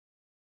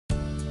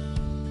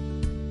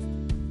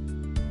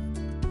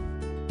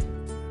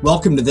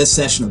Welcome to this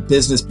session of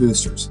Business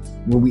Boosters,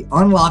 where we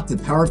unlock the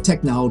power of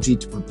technology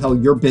to propel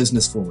your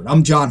business forward.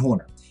 I'm John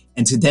Horner,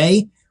 and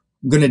today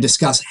I'm going to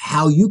discuss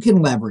how you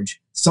can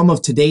leverage some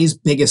of today's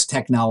biggest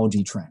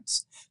technology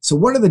trends. So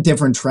what are the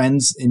different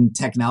trends in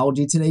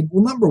technology today?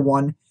 Well, number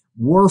one,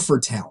 war for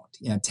talent.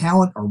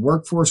 Talent, our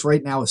workforce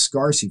right now is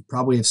scarce. You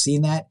probably have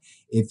seen that.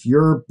 If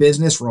your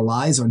business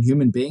relies on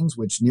human beings,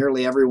 which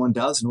nearly everyone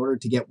does in order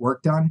to get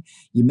work done,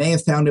 you may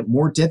have found it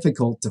more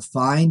difficult to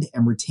find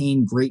and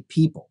retain great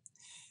people.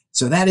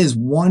 So that is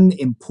one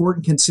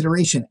important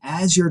consideration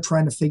as you're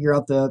trying to figure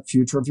out the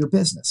future of your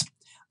business.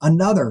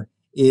 Another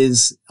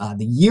is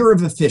the year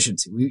of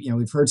efficiency.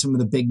 We've heard some of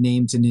the big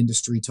names in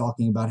industry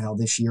talking about how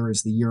this year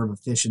is the year of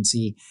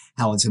efficiency,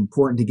 how it's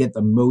important to get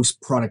the most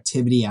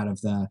productivity out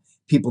of the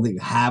people that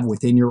you have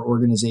within your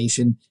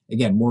organization.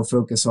 Again, more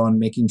focus on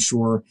making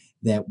sure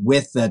that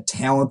with the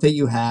talent that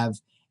you have,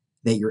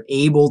 that you're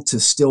able to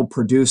still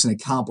produce and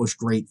accomplish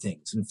great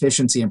things. And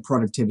efficiency and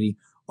productivity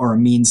are a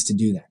means to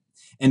do that.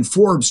 And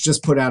Forbes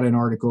just put out an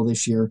article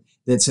this year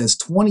that says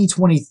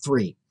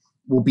 2023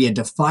 will be a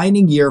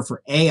defining year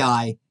for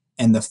AI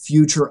and the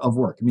future of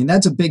work. I mean,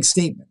 that's a big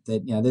statement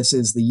that this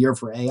is the year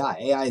for AI.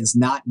 AI is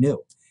not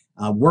new.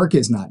 Work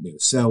is not new.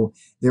 So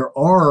there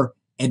are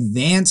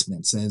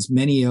advancements, as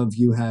many of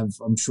you have,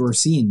 I'm sure,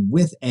 seen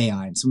with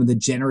AI and some of the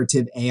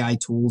generative AI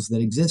tools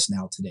that exist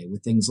now today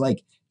with things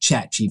like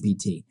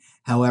ChatGPT.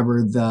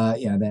 However,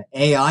 the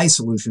AI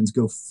solutions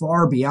go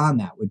far beyond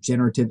that with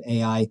generative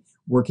AI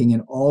working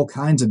in all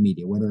kinds of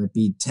media, whether it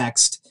be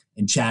text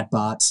and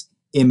chatbots,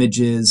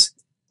 images,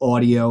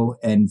 audio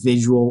and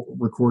visual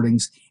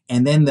recordings,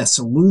 and then the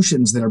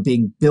solutions that are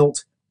being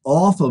built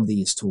off of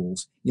these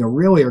tools,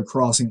 really are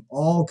crossing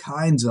all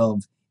kinds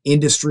of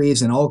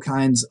industries and all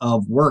kinds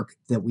of work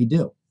that we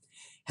do.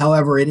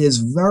 However, it is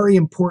very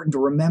important to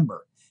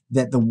remember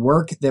that the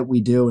work that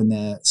we do and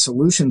the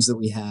solutions that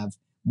we have,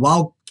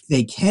 while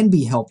they can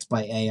be helped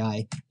by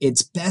AI,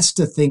 it's best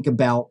to think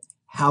about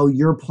how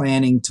you're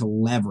planning to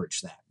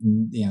leverage that.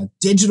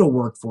 Digital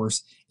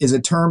workforce is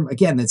a term,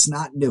 again, that's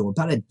not new.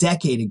 About a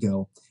decade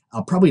ago,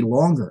 probably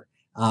longer,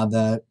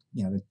 the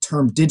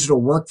term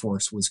digital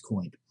workforce was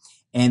coined.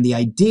 And the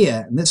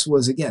idea, and this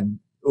was, again,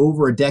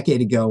 over a decade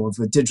ago of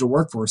a digital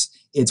workforce,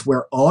 it's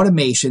where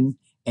automation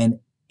and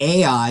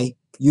AI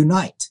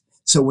unite.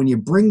 So when you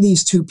bring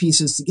these two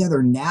pieces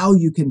together, now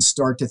you can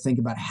start to think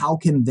about how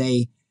can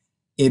they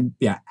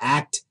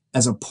act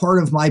as a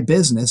part of my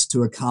business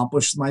to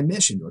accomplish my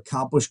mission, to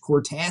accomplish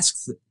core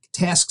tasks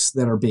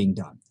that are being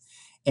done.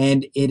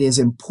 And it is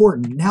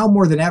important now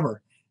more than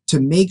ever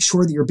to make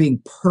sure that you're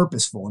being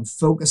purposeful and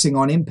focusing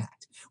on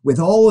impact. With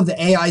all of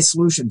the AI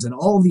solutions and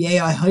all of the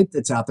AI hype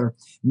that's out there,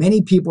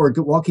 many people are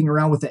walking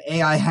around with the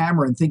AI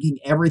hammer and thinking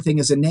everything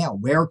is a nail.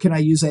 Where can I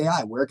use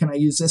AI? Where can I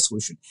use this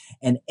solution?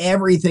 And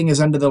everything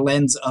is under the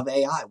lens of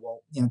AI.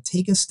 Well,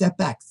 take a step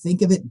back.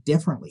 Think of it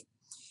differently.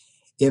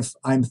 If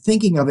I'm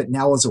thinking of it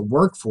now as a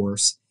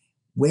workforce,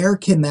 where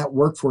can that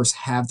workforce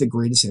have the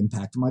greatest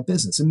impact on my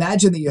business?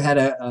 Imagine that you had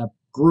a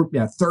group,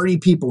 30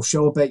 people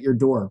show up at your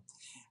door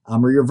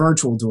or your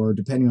virtual door,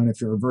 depending on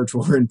if you're a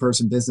virtual or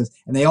in-person business,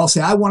 and they all say,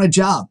 I want a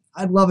job.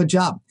 I'd love a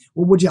job.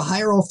 Well, would you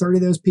hire all 30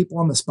 of those people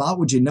on the spot?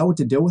 Would you know what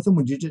to do with them?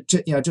 Would you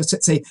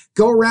just say,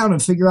 go around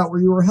and figure out where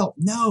you were helped?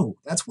 No,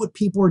 that's what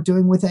people are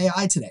doing with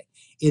AI today.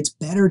 It's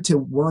better to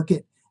work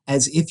it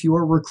as if you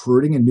are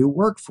recruiting a new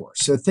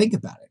workforce. So think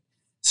about it.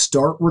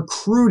 Start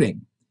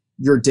recruiting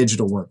your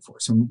digital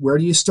workforce. And where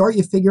do you start?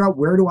 You figure out,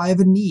 where do I have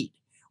a need?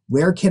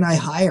 Where can I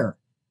hire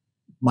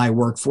my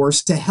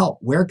workforce to help?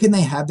 Where can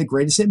they have the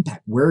greatest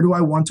impact? Where do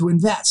I want to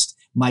invest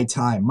my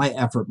time, my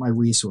effort, my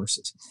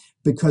resources?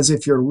 Because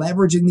if you're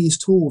leveraging these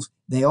tools,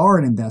 they are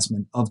an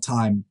investment of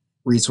time,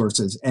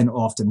 resources, and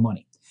often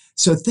money.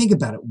 So think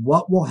about it.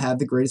 What will have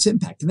the greatest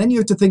impact? And then you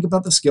have to think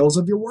about the skills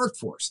of your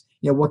workforce.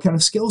 What kind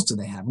of skills do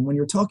they have? And when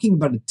you're talking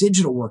about a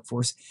digital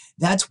workforce,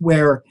 that's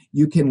where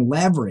you can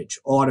leverage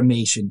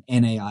automation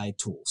and AI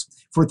tools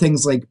for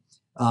things like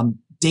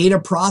data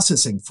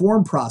processing,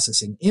 form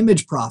processing,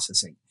 image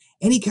processing,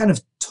 any kind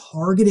of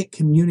targeted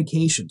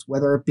communications,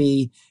 whether it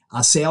be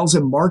sales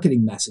and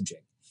marketing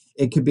messaging.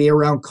 It could be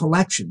around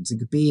collections. It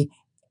could be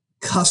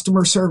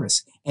customer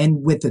service.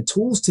 And with the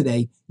tools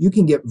today, you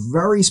can get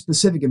very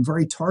specific and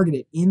very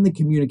targeted in the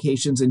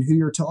communications and who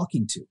you're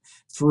talking to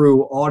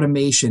through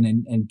automation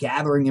and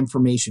gathering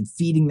information,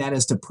 feeding that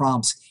as to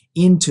prompts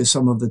into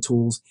some of the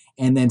tools,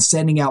 and then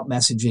sending out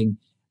messaging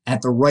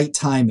at the right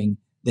timing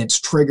that's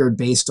triggered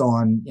based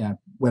on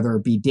whether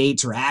it be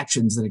dates or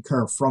actions that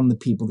occur from the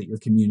people that you're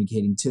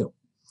communicating to.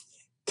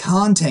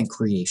 Content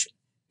creation,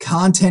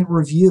 content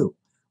review,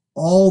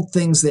 all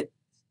things that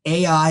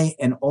AI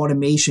and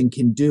automation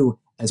can do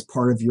as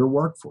part of your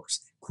workforce.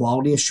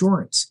 Quality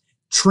assurance,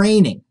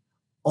 training,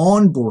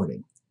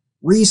 onboarding,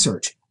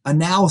 research,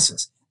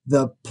 analysis.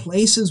 The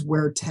places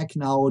where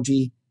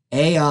technology,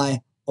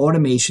 AI,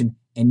 automation,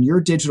 and your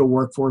digital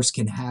workforce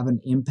can have an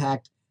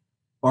impact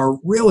are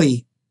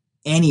really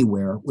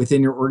anywhere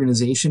within your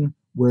organization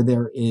where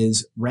there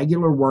is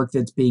regular work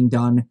that's being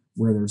done,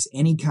 where there's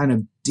any kind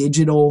of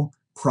digital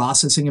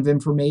processing of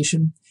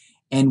information.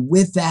 And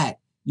with that,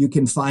 you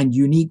can find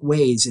unique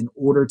ways in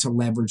order to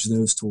leverage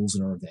those tools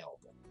that are available.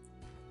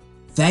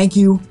 Thank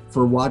you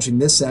for watching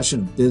this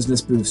session of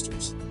Business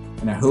Boosters,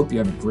 and I hope you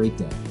have a great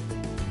day.